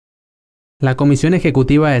La Comisión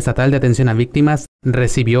Ejecutiva Estatal de Atención a Víctimas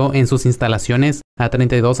recibió en sus instalaciones a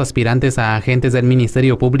 32 aspirantes a agentes del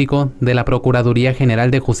Ministerio Público de la Procuraduría General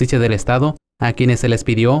de Justicia del Estado, a quienes se les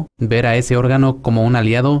pidió ver a ese órgano como un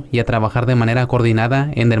aliado y a trabajar de manera coordinada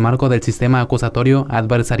en el marco del sistema acusatorio,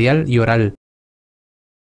 adversarial y oral.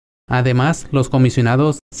 Además, los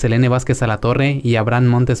comisionados Selene Vázquez Alatorre y Abraham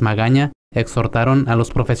Montes Magaña exhortaron a los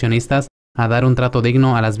profesionistas a dar un trato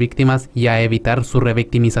digno a las víctimas y a evitar su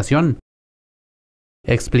revictimización.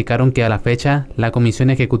 Explicaron que a la fecha, la Comisión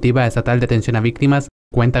Ejecutiva Estatal de Atención a Víctimas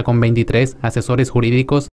cuenta con 23 asesores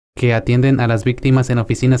jurídicos que atienden a las víctimas en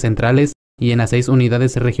oficinas centrales y en las 6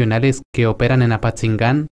 unidades regionales que operan en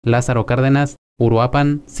Apatzingán, Lázaro Cárdenas,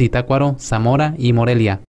 Uruapan, Zitácuaro, Zamora y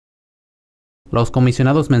Morelia. Los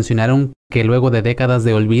comisionados mencionaron que luego de décadas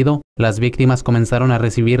de olvido, las víctimas comenzaron a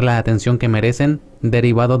recibir la atención que merecen,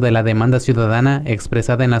 derivado de la demanda ciudadana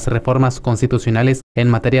expresada en las reformas constitucionales en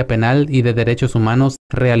materia penal y de derechos humanos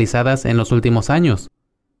realizadas en los últimos años.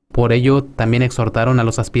 Por ello, también exhortaron a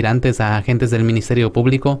los aspirantes a agentes del Ministerio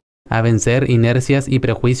Público a vencer inercias y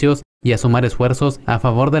prejuicios y a sumar esfuerzos a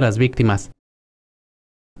favor de las víctimas.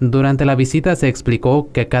 Durante la visita se explicó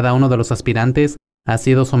que cada uno de los aspirantes ha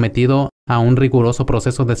sido sometido a un riguroso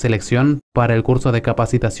proceso de selección para el curso de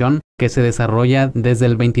capacitación que se desarrolla desde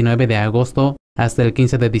el 29 de agosto hasta el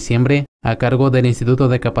 15 de diciembre a cargo del Instituto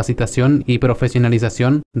de Capacitación y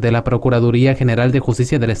Profesionalización de la Procuraduría General de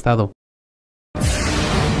Justicia del Estado.